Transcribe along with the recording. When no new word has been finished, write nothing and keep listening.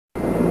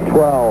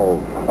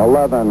12,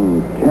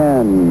 11,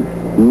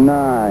 10,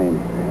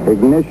 9.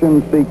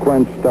 Ignition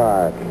sequence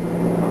start.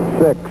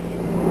 6,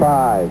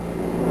 5,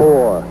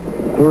 4,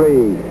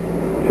 3,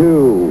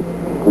 2,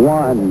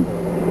 1,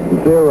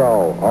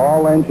 0.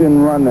 All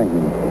engine running.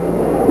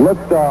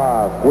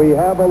 Liftoff. We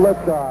have a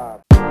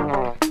liftoff.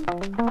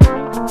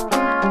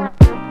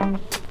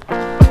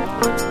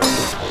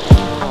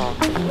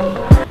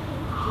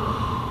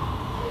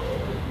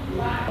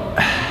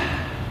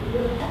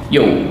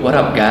 Yo, what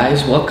up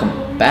guys?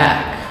 Welcome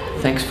back.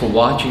 Thanks for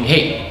watching.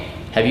 Hey,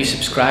 have you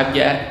subscribed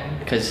yet?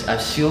 Because I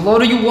see a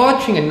lot of you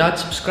watching and not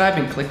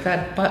subscribing. Click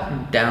that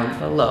button down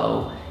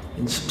below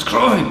and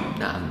subscribe.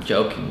 Nah, I'm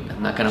joking.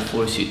 I'm not gonna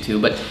force you to.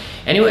 But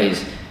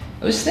anyways,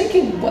 I was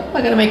thinking, what am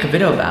I gonna make a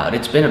video about?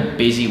 It's been a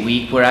busy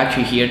week. We're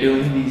actually here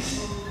doing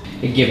these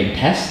giving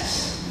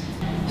tests.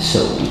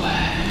 So,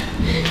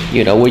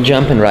 you know, we're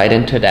jumping right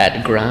into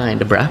that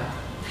grind, bruh.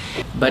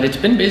 But it's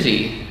been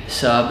busy.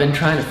 So I've been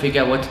trying to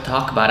figure out what to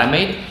talk about.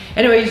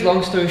 Anyways,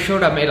 long story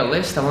short, I made a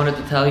list. I wanted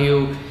to tell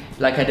you,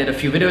 like I did a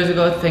few videos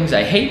ago, things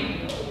I hate.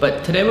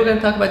 But today we're gonna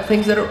talk about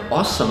things that are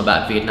awesome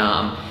about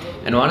Vietnam.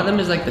 And one of them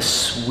is like the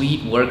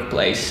sweet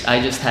workplace.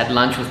 I just had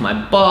lunch with my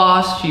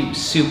boss. She was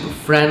super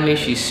friendly,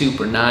 she's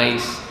super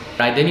nice.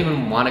 I didn't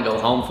even want to go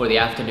home for the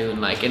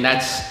afternoon, and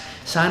that's a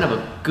sign of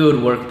a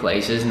good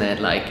workplace, isn't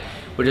it? Like,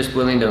 we're just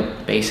willing to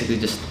basically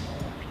just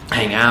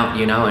hang out,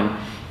 you know, and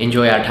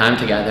enjoy our time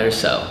together.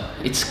 So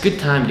it's a good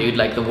time, dude.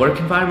 Like, the work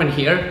environment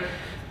here,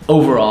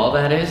 overall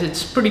that is,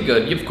 it's pretty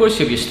good. Of course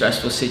you have your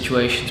stressful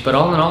situations, but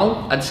all in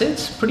all, I'd say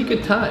it's a pretty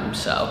good time.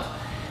 So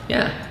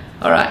yeah,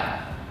 all right,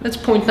 that's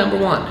point number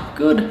one.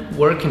 Good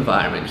work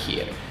environment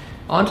here.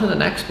 On to the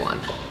next one.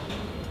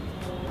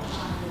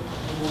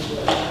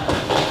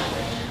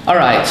 All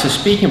right, so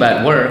speaking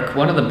about work,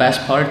 one of the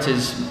best parts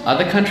is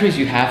other countries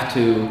you have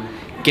to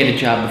get a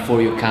job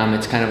before you come.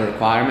 It's kind of a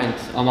requirement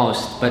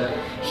almost, but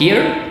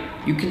here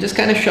you can just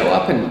kind of show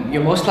up and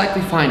you'll most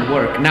likely find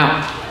work.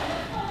 Now,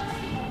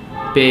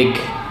 big,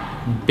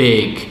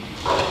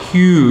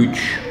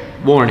 huge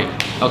warning,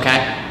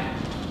 okay?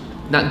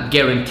 Not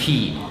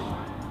guaranteed.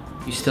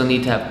 You still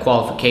need to have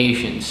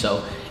qualifications,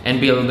 so, and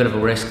be a little bit of a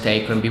risk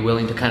taker and be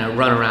willing to kind of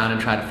run around and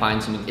try to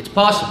find something. It's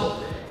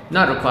possible,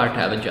 not required to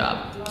have a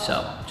job.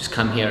 So just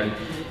come here and,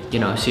 you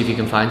know, see if you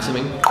can find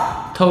something.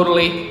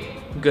 Totally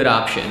good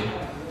option.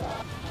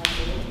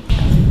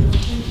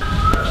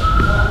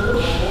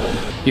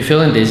 You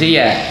feeling dizzy?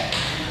 Yeah.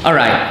 All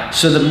right,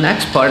 so the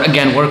next part,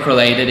 again, work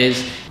related,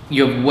 is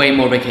you have way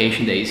more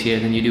vacation days here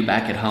than you do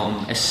back at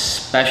home,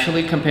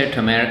 especially compared to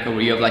America where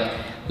you have like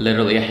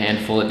literally a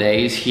handful of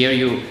days. Here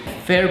you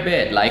fair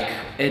bit, like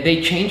they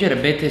change it a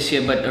bit this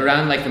year, but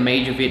around like the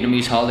major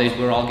Vietnamese holidays,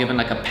 we're all given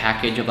like a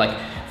package of like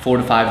 4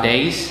 to 5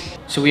 days.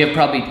 So we have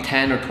probably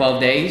 10 or 12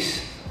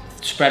 days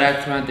spread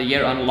out throughout the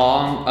year on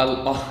long,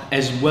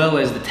 as well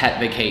as the Tet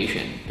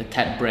vacation. The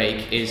Tet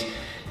break is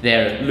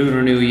their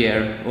Lunar New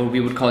Year, or we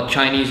would call it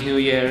Chinese New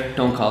Year.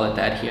 Don't call it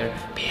that here.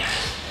 But yeah,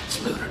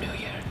 it's Lunar New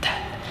Year, Tet.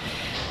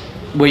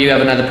 Where you have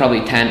another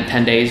probably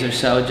 10 days or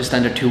so, just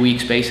under 2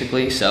 weeks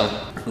basically. So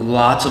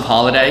lots of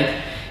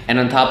holiday. And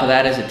on top of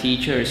that, as a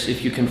teacher,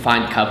 if you can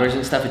find covers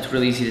and stuff, it's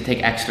really easy to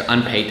take extra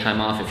unpaid time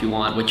off if you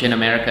want, which in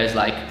America is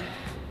like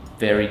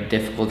very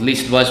difficult, at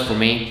least it was for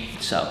me.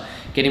 So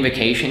getting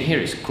vacation here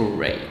is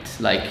great.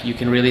 Like, you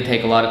can really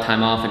take a lot of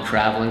time off and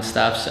travel and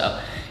stuff. So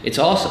it's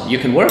awesome. You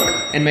can work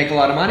and make a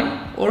lot of money,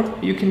 or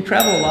you can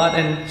travel a lot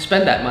and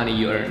spend that money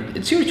you earn.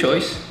 It's your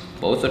choice.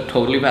 Both are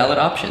totally valid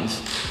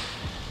options.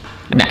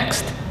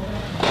 Next.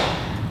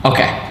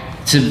 Okay,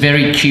 it's a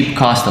very cheap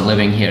cost of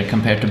living here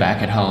compared to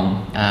back at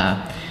home.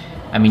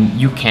 I mean,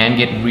 you can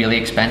get really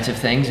expensive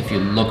things if you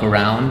look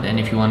around and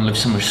if you want to live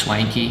somewhere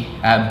swanky.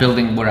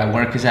 Building where I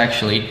work is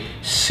actually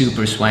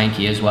super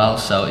swanky as well,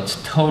 so it's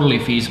totally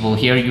feasible.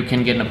 Here you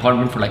can get an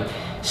apartment for like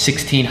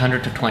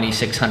 $1,600 to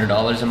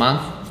 $2,600 a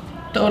month.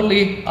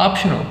 Totally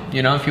optional,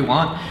 you know, if you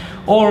want.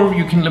 Or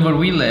you can live where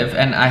we live,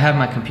 and I have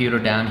my computer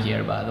down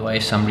here, by the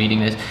way, so I'm reading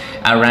this.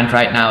 Our rent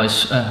right now is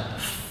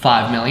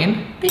 $5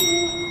 million.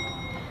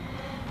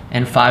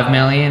 And $5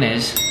 million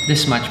is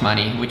this much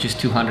money, which is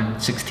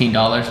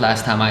 $216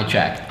 last time I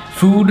checked.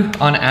 Food,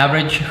 on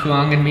average,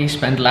 Huong and me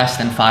spend less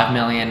than $5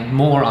 million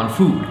more on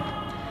food.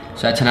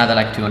 So that's another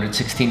like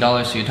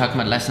 $216. So you're talking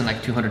about less than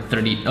like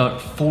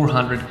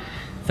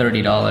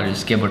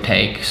 $430, give or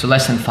take. So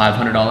less than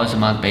 $500 a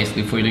month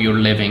basically for your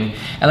living.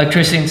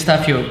 Electricity and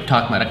stuff, you're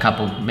talking about a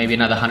couple, maybe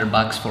another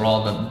 $100 for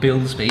all the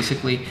bills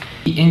basically.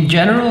 In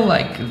general,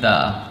 like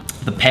the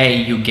pay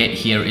you get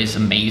here is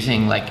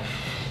amazing. Like,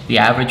 the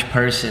average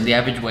person, the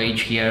average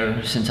wage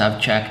here, since I've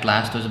checked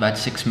last, was about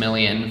 6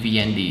 million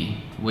VND,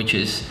 which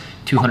is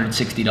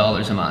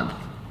 $260 a month.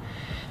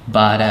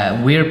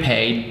 But we're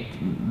paid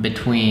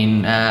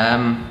between,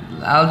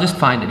 I'll just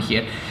find it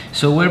here.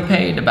 So we're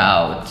paid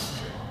about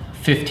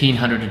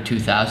 $1,500 to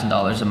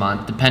 $2,000 a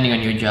month, depending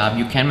on your job.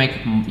 You can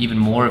make even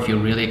more if you're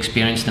really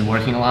experienced and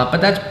working a lot,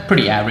 but that's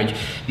pretty average.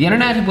 The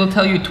internet will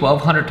tell you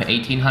 $1,200 to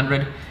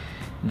 $1,800.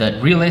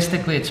 That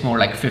realistically, it's more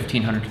like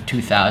 $1,500 to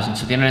 $2,000.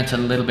 So the internet's a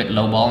little bit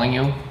lowballing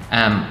you.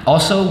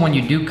 Also, when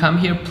you do come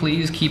here,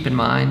 please keep in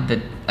mind that,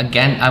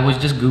 again, I was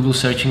just Google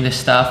searching this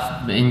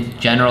stuff in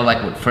general,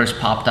 like what first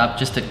popped up,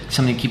 just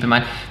something to keep in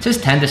mind. It says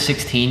 10 to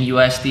 16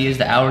 USD is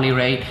the hourly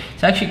rate.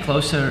 It's actually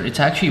closer, it's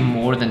actually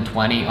more than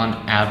 20 on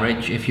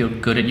average if you're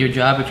good at your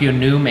job. If you're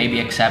new, maybe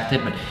accept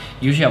it, but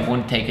usually I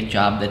wouldn't take a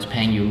job that's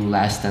paying you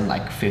less than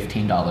like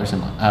 $15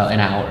 an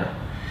hour.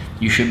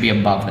 You should be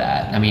above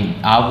that. I mean,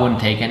 I wouldn't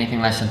take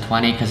anything less than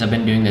 20 because I've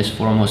been doing this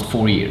for almost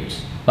 4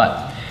 years.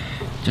 But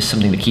just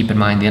something to keep in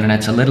mind. The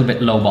internet's a little bit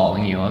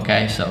lowballing you,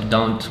 okay? So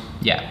don't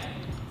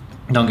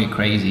get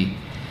crazy.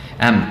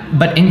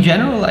 But in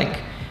general,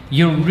 like,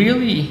 you're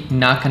really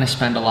not gonna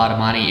spend a lot of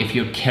money if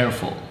you're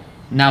careful.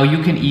 Now,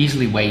 you can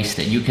easily waste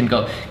it. You can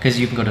go, because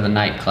you can go to the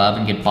nightclub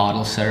and get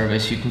bottle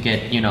service. You can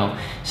get, you know,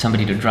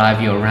 somebody to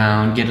drive you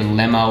around, get a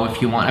limo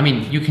if you want. I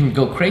mean, you can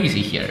go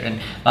crazy here.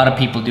 And a lot of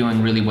people do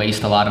and really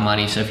waste a lot of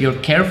money. So if you're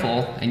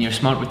careful and you're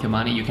smart with your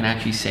money, you can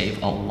actually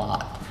save a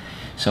lot.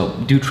 So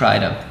do try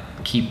to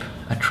keep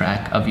a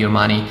track of your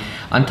money.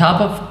 On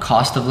top of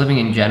cost of living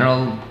in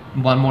general,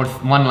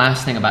 one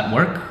last thing about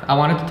work I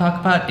wanted to talk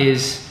about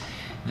is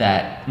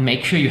that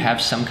make sure you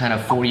have some kind of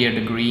 4-year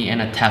degree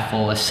and a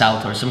TEFL, a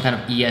CELT, or some kind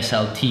of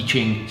ESL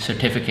teaching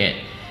certificate.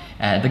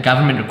 The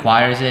government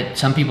requires it.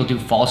 Some people do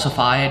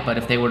falsify it, but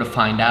if they were to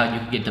find out, you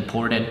could get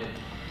deported.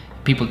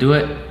 People do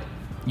it.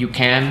 You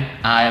can.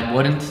 I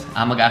wouldn't.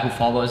 I'm a guy who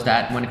follows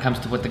that. When it comes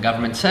to what the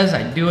government says,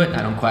 I do it.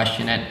 I don't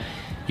question it.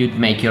 You'd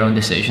make your own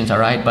decisions, all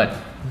right? But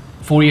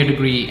 4-year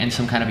degree and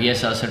some kind of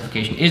ESL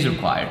certification is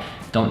required.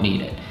 Don't need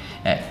it.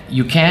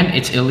 You can,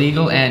 it's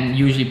illegal, and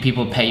usually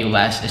people pay you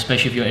less,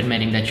 especially if you're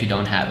admitting that you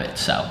don't have it.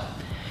 So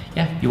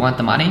yeah, you want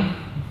the money,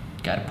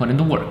 gotta put in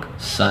the work,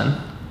 son.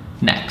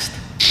 Next.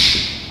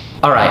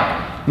 All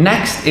right,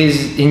 next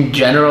is, in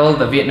general,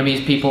 the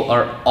Vietnamese people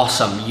are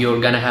awesome.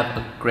 You're gonna have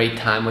a great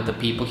time with the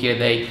people here.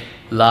 They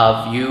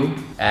love you.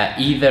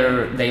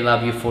 Either they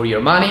love you for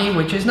your money,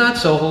 which is not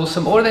so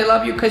wholesome, or they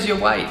love you because you're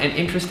white and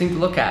interesting to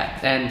look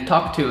at and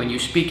talk to, and you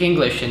speak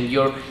English and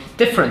you're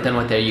different than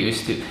what they're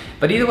used to.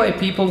 But either way,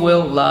 people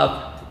will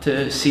love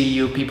to see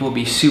you. People will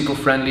be super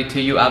friendly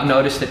to you. I've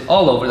noticed it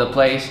all over the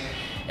place.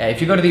 If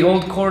you go to the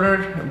old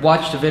quarter,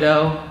 watch the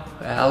video.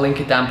 I'll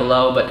link it down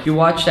below, but you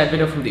watch that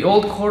video from the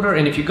old quarter,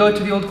 and if you go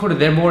to the old quarter,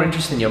 they're more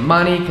interested in your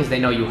money because they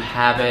know you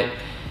have it.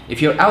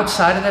 If you're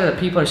outside of that, the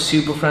people are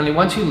super friendly.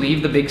 Once you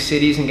leave the big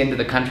cities and get into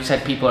the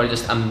countryside, people are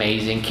just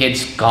amazing.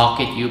 Kids gawk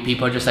at you.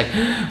 People are just like,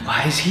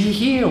 why is he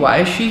here? Why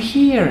is she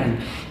here?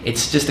 And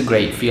it's just a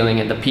great feeling,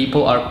 and the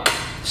people are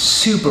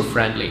super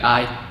friendly.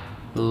 I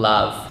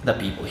love the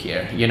people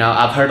here. You know,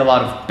 I've heard a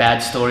lot of bad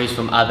stories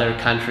from other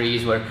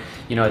countries where,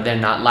 you know, they're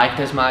not liked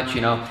as much.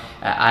 You know,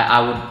 I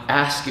would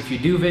ask, if you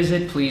do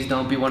visit, please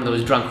don't be one of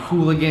those drunk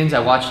hooligans. I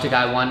watched a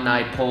guy one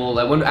night pull,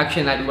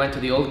 actually a night we went to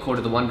the old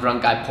quarter, the one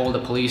drunk guy pulled a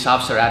police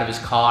officer out of his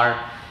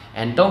car.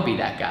 And don't be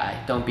that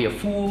guy. Don't be a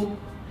fool.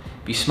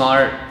 Be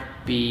smart.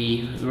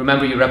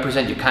 Remember, you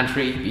represent your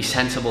country. Be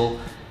sensible.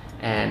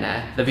 And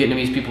the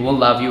Vietnamese people will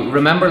love you.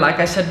 Remember, like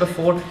I said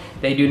before,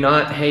 they do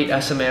not hate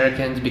us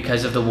Americans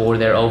because of the war.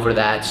 They're over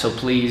that. So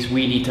please,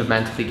 we need to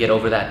mentally get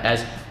over that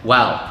as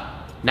well.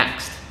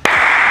 Next.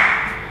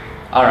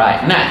 All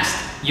right,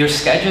 next. Your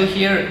schedule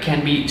here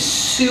can be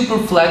super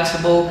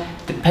flexible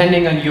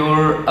depending on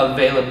your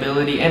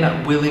availability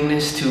and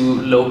willingness to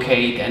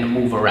locate and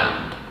move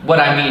around. What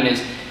I mean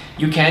is,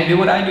 you can do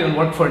what I do and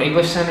work for an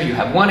English center. You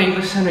have one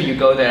English center, you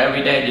go there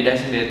every day, you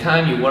designate a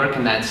time, you work,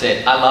 and that's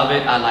it. I love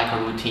it, I like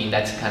a routine,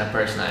 that's the kind of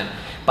person I am.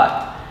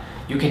 But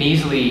you can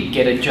easily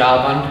get a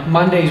job on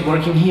Mondays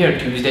working here,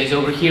 Tuesdays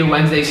over here,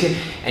 Wednesdays here,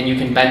 and you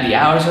can bend the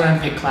hours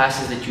around, pick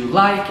classes that you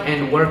like,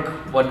 and work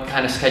what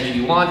kind of schedule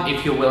you want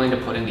if you're willing to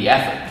put in the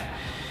effort.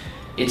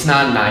 It's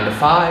not 9 to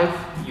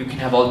 5. You can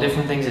have all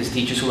different things. There's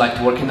teachers who like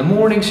to work in the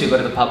morning, so you go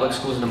to the public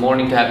schools in the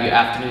morning to have your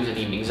afternoons and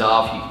evenings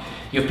off.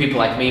 You have people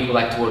like me who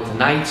like to work the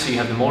night, so you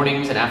have the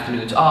mornings and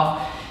afternoons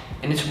off.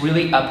 And it's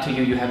really up to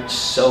you. You have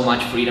so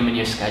much freedom in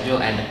your schedule,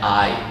 and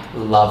I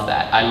love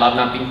that. I love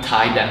not being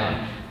tied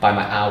down by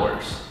my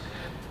hours.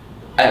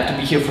 I have to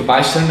be here for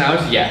my certain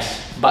hours,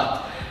 yes,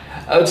 but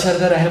outside of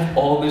that, I have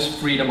all this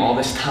freedom, all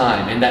this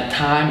time, and that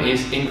time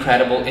is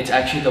incredible. It's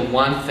actually the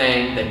one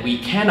thing that we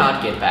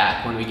cannot get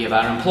back when we give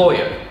our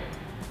employer.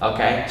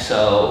 Okay,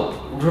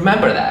 so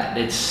remember that.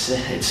 It's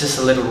just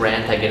a little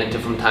rant I get into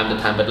from time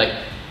to time, but like,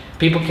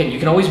 you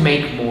can always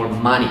make more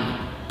money,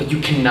 but you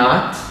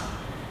cannot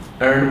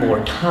earn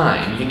more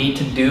time. You need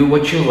to do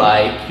what you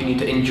like, you need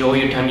to enjoy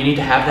your time, you need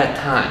to have that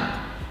time,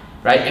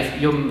 right?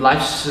 If your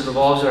life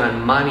revolves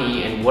around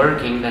money and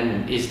working,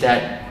 then is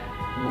that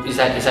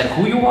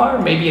who you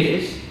are? Maybe it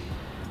is,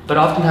 but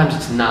oftentimes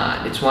it's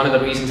not. It's one of the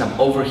reasons I'm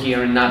over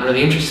here and not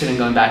really interested in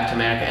going back to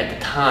America at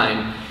the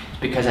time,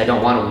 because I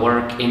don't want to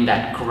work in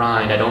that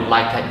grind. I don't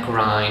like that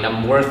grind.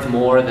 I'm worth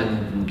more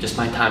than just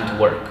my time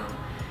to work.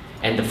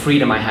 And the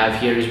freedom I have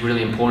here is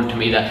really important to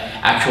me, the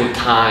actual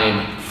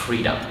time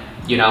freedom,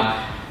 you know?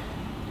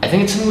 I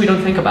think it's something we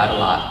don't think about a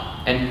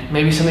lot, and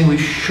maybe something we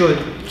should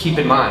keep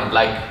in mind.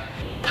 Like,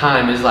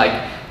 time is like,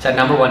 it's our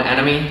 #1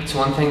 enemy. It's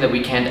one thing that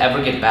we can't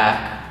ever get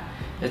back.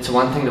 It's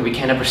one thing that we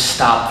can't ever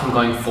stop from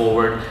going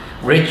forward.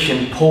 Rich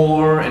and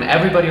poor and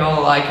everybody all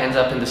alike ends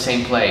up in the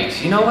same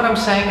place. You know what I'm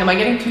saying? Am I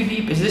getting too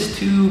deep? Is this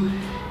too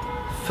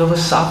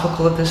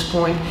philosophical at this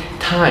point?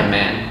 Time,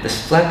 man.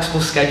 This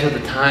flexible schedule,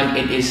 the time,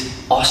 it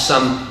is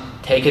awesome.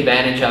 Take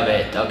advantage of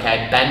it,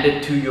 okay? Bend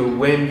it to your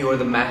whim. You're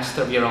the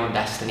master of your own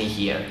destiny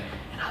here.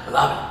 And I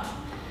love it.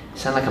 You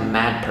sound like a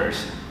mad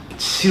person.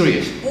 It's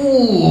serious.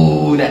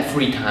 Ooh, that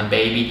free time,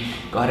 baby.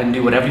 Go ahead and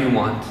do whatever you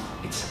want.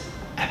 It's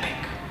epic.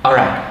 All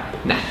right,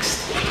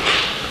 next.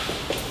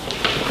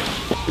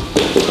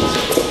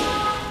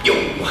 Yo.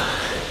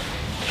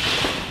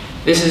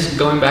 This is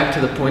going back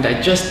to the point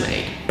I just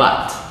made,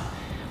 but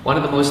one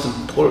of the most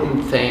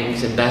important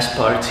things and best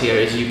parts here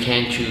is you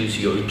can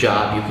choose your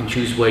job. You can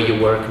choose where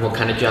you work and what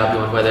kind of job you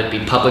want, whether it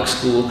be public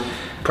school,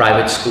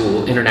 private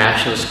school,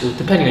 international school,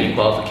 depending on your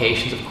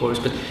qualifications, of course,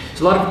 but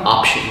there's a lot of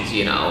options,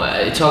 you know.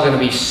 It's all gonna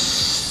be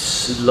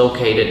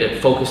located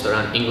and focused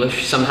around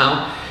English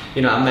somehow.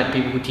 You know, I've met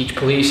people who teach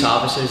police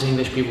officers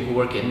English, people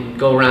who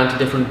go around to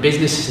different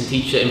businesses and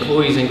teach the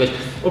employees English,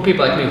 or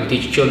people like me who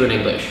teach children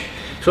English.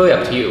 It's really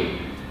up to you.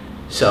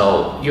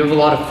 So you have a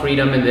lot of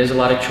freedom and there's a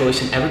lot of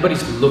choice and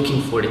everybody's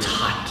looking for it. It's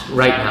hot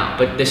right now,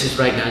 but this is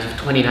right now, it's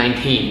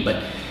 2019,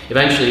 but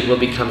eventually it will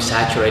become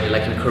saturated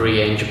like in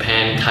Korea, in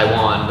Japan,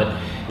 Taiwan, but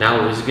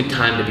now is a good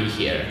time to be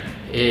here,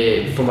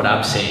 from what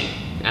I'm seeing.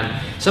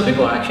 And some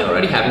people are actually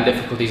already having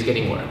difficulties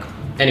getting work.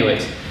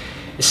 Anyways,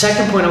 the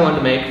second point I wanted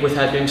to make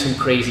without doing some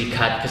crazy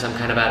cut, because I'm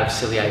kind of out of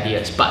silly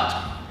ideas, but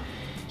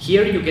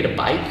here you get a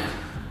bike.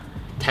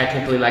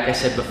 Technically, like I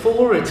said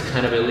before, it's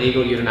kind of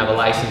illegal, you don't have a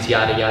license,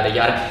 yada, yada,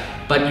 yada.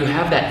 But you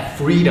have that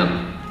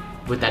freedom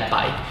with that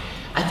bike.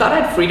 I thought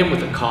I had freedom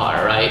with a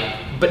car, right?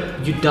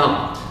 But you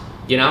don't,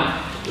 you know?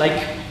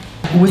 Like,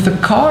 with a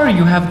car,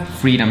 you have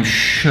freedom,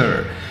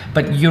 sure.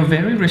 But you're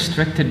very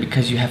restricted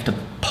because you have to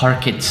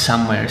park it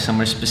somewhere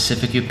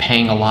specific. You're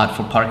paying a lot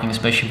for parking,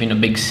 especially in a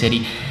big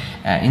city.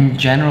 In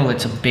general,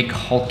 it's a big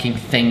hulking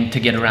thing to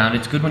get around.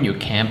 It's good when you're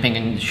camping,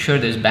 and sure,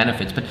 there's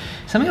benefits, but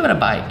something about a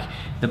bike,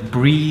 the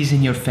breeze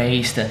in your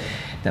face,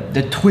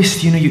 the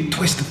twist, you know, you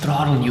twist the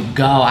throttle and you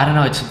go. I don't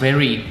know, it's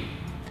very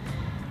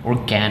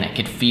organic.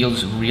 It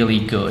feels really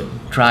good.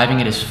 Driving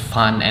it is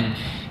fun, and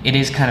it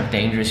is kind of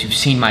dangerous. You've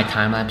seen my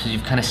time lapses,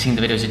 you've kind of seen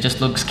the videos. It just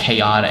looks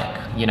chaotic,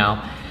 you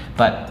know,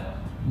 but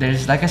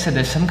there's, like I said,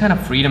 there's some kind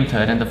of freedom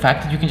to it, and the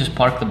fact that you can just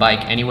park the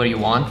bike anywhere you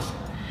want.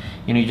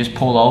 You know, you just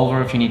pull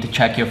over if you need to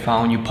check your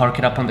phone, you park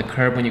it up on the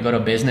curb when you go to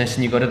business,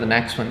 and you go to the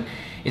next one.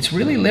 It's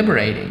really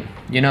liberating,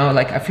 you know.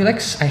 Like, I feel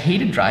like I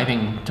hated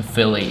driving to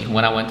Philly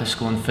when I went to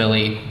school in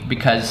Philly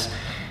because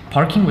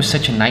parking was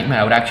such a nightmare.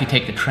 I would actually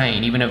take the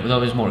train, even though it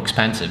was more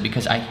expensive,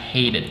 because I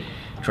hated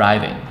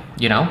driving,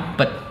 you know.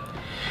 But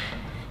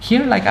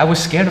here, like, I was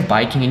scared of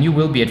biking, and you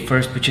will be at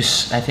first, which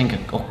is, I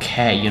think,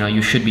 okay, you know,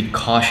 you should be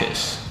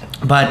cautious.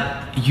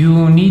 But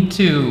you need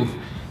to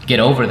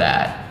get over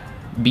that.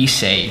 Be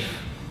safe.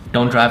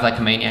 Don't drive like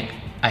a maniac.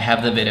 I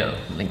have the video,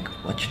 link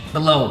watch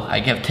below. I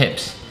give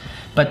tips.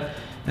 But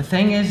the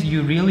thing is,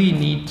 you really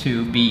need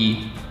to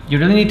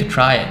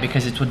try it,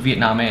 because it's what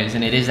Vietnam is,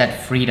 and it is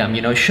that freedom.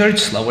 You know, sure,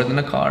 it's slower than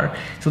a car,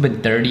 it's a little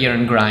bit dirtier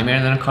and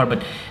grimier than a car,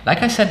 but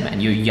like I said,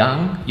 man, you're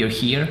young, you're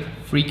here,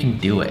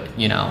 freaking do it,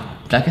 you know.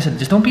 Like I said,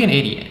 just don't be an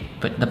idiot.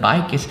 But the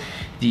bike is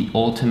the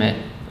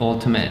ultimate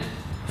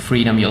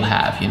freedom you'll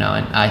have, you know,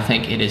 and I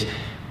think it is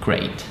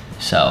great.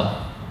 So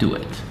do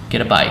it. Get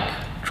a bike,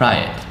 try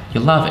it.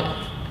 You'll love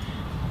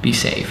it. Be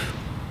safe.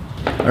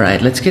 All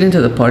right, let's get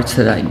into the parts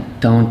that I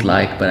don't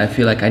like, but I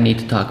feel like I need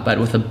to talk about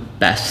with the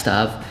best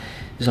of.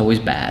 There's always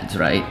bads,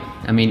 right?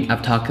 I mean,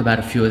 I've talked about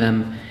a few of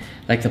them,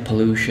 like the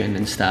pollution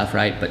and stuff,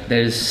 right? But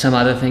there's some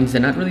other things,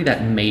 they're not really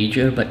that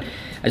major, but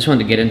I just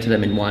wanted to get into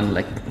them in one,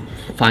 like,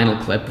 final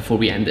clip before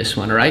we end this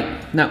one, all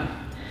right? Now,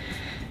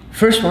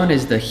 first one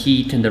is the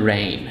heat and the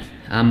rain.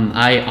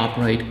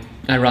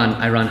 I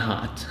run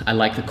hot. I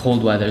like the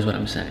cold weather is what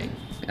I'm saying.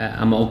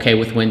 I'm okay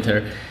with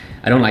winter.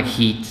 I don't like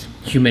heat,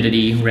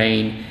 humidity,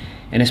 rain,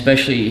 and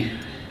especially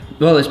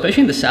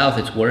in the south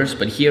it's worse,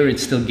 but here it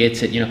still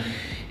gets it, you know.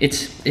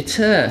 It's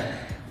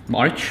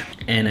March,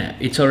 and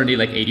it's already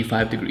like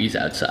 85 degrees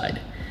outside.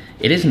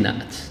 It is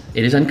nuts.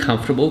 It is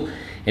uncomfortable,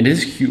 and it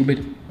is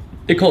humid.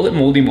 They call it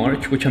moldy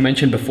March, which I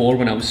mentioned before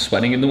when I was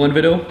sweating in the one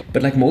video.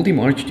 But like moldy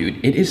March,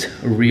 dude, it is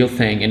a real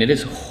thing, and it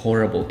is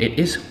horrible. It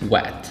is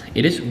wet.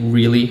 It is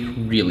really,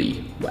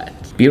 really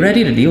wet. Be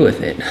ready to deal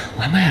with it.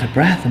 Why am I out of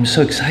breath? I'm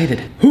so excited.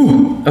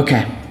 Whew.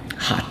 Okay,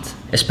 hot.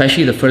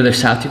 Especially the further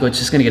south you go, it's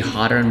just gonna get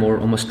hotter and more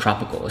almost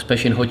tropical.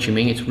 Especially in Ho Chi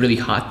Minh, it's really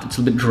hot. It's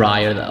a little bit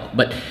drier though.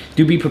 But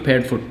do be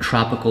prepared for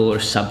tropical or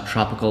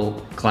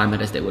subtropical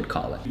climate, as they would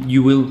call it.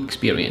 You will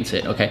experience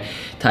it, okay?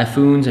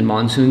 Typhoons and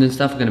monsoons and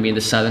stuff are gonna be in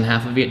the southern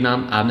half of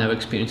Vietnam. I've never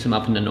experienced them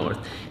up in the north.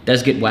 It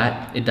does get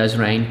wet, it does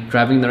rain.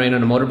 Driving in the rain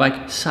on a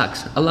motorbike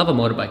sucks. I love a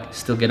motorbike,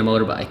 still get a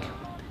motorbike.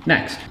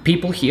 Next,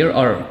 people here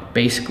are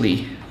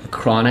basically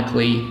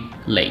chronically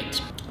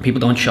late. People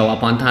don't show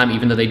up on time,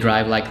 even though they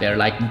drive like they're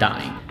like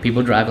dying.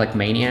 People drive like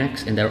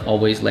maniacs, and they're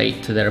always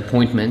late to their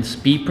appointments.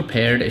 Be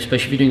prepared,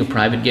 especially if you're doing a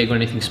private gig or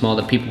anything small,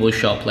 that people will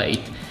show up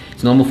late.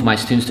 It's normal for my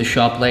students to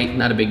show up late,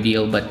 not a big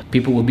deal, but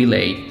people will be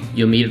late.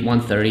 You'll meet at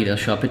 1:30, they'll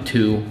show up at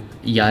 2,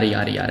 yada,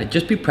 yada, yada.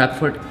 Just be prepped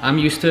for it. I'm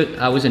used to it.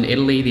 I was in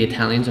Italy. The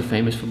Italians are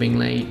famous for being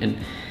late, and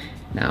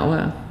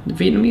now the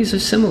Vietnamese are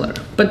similar,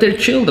 but they're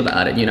chilled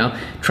about it, you know.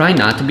 Try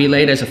not to be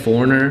late as a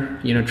foreigner,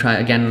 you know. Try,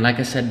 again, like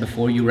I said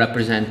before, you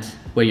represent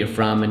where you're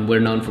from, and we're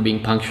known for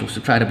being punctual, so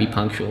try to be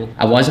punctual.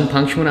 I wasn't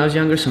punctual when I was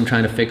younger, so I'm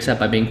trying to fix that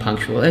by being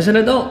punctual. As an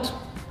adult,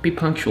 be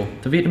punctual.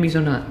 The Vietnamese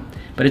are not,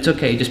 but it's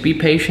okay. Just be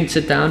patient,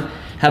 sit down,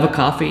 have a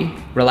coffee,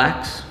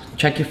 relax,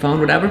 check your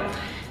phone, whatever.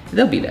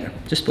 They'll be there,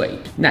 just wait.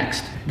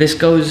 Next, this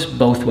goes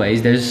both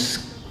ways.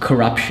 There's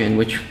corruption,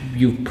 which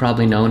you've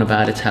probably known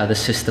about. It's how the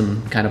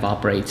system kind of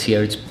operates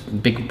here. It's a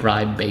big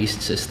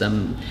bribe-based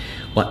system,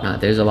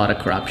 whatnot. There's a lot of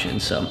corruption,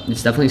 so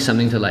it's definitely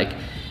something to like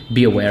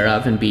be aware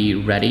of and be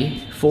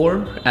ready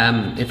for.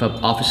 If an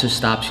officer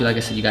stops you, like I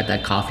said, you got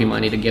that coffee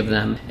money to give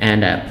them,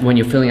 and when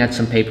you're filling out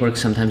some paperwork,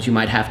 sometimes you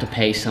might have to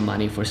pay some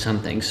money for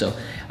something. So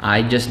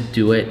I just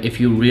do it. If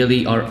you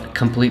really are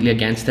completely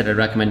against it, I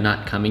recommend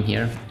not coming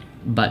here.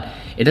 But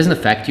it doesn't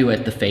affect you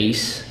at the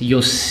face.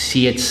 You'll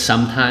see it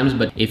sometimes,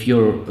 but if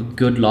you're a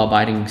good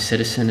law-abiding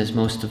citizen, as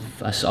most of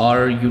us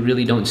are, you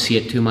really don't see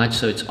it too much,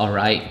 so it's all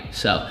right.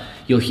 So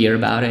you'll hear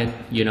about it,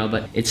 you know,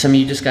 but it's something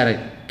you just gotta,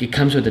 it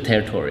comes with the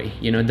territory,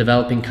 you know.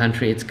 Developing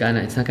country, it's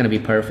not gonna be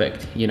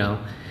perfect, you know.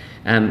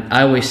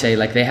 I always say,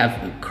 like, they have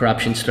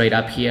corruption straight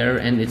up here,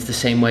 and it's the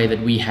same way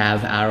that we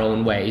have our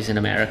own ways in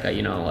America,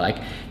 you know, like,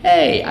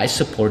 hey, I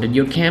supported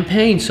your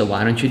campaign, so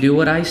why don't you do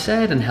what I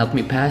said and help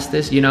me pass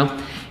this, you know.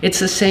 It's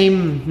the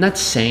same, not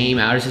same,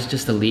 ours is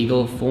just a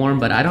legal form,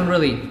 but I don't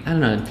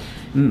know,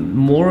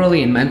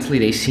 morally and mentally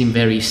they seem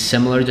very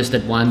similar, just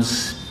that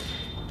one's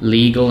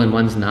legal and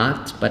one's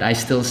not, but I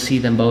still see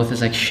them both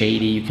as like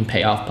shady. You can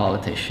pay off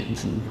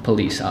politicians and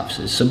police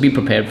officers, so be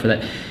prepared for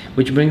that.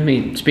 Which brings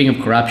me, speaking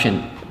of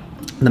corruption,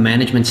 the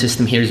management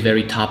system here is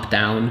very top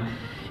down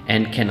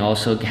and can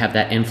also have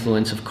that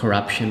influence of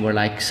corruption where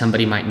like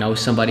somebody might know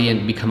somebody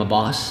and become a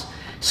boss.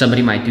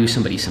 Somebody might do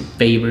somebody some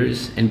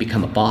favors and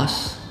become a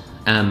boss.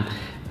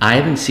 I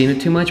haven't seen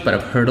it too much, but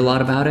I've heard a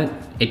lot about it.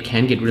 It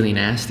can get really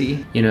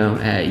nasty. You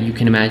know, you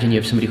can imagine you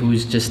have somebody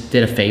who's just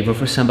did a favor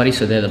for somebody,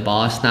 so they're the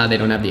boss now. They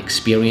don't have the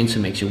experience, it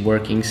makes your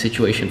working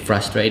situation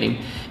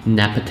frustrating.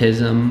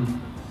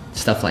 Nepotism,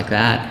 stuff like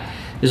that.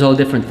 There's all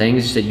different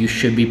things that you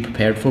should be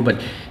prepared for,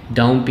 but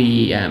don't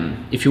be,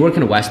 if you work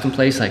in a Western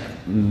place like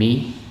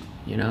me,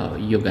 you know,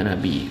 you're gonna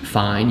be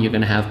fine. You're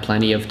gonna have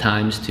plenty of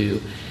times to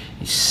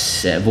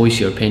voice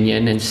your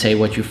opinion and say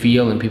what you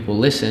feel, and people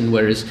listen,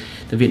 whereas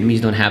the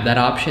Vietnamese don't have that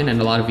option, and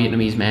a lot of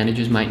Vietnamese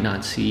managers might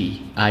not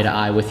see eye to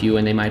eye with you,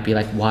 and they might be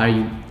like, why are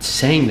you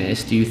saying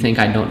this? Do you think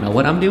I don't know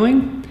what I'm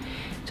doing?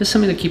 Just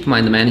something to keep in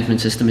mind. The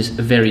management system is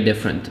very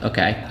different,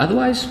 okay?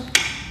 Otherwise,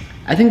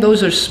 I think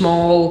those are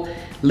small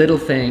little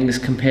things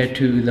compared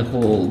to the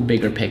whole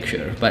bigger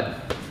picture,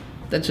 but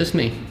that's just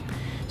me.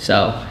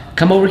 So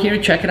come over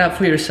here, check it out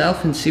for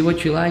yourself and see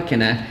what you like.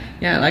 And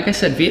yeah, like I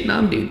said,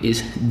 Vietnam, dude,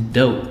 is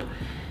dope,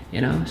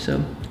 you know,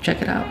 so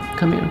check it out.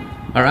 Come here.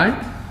 All right.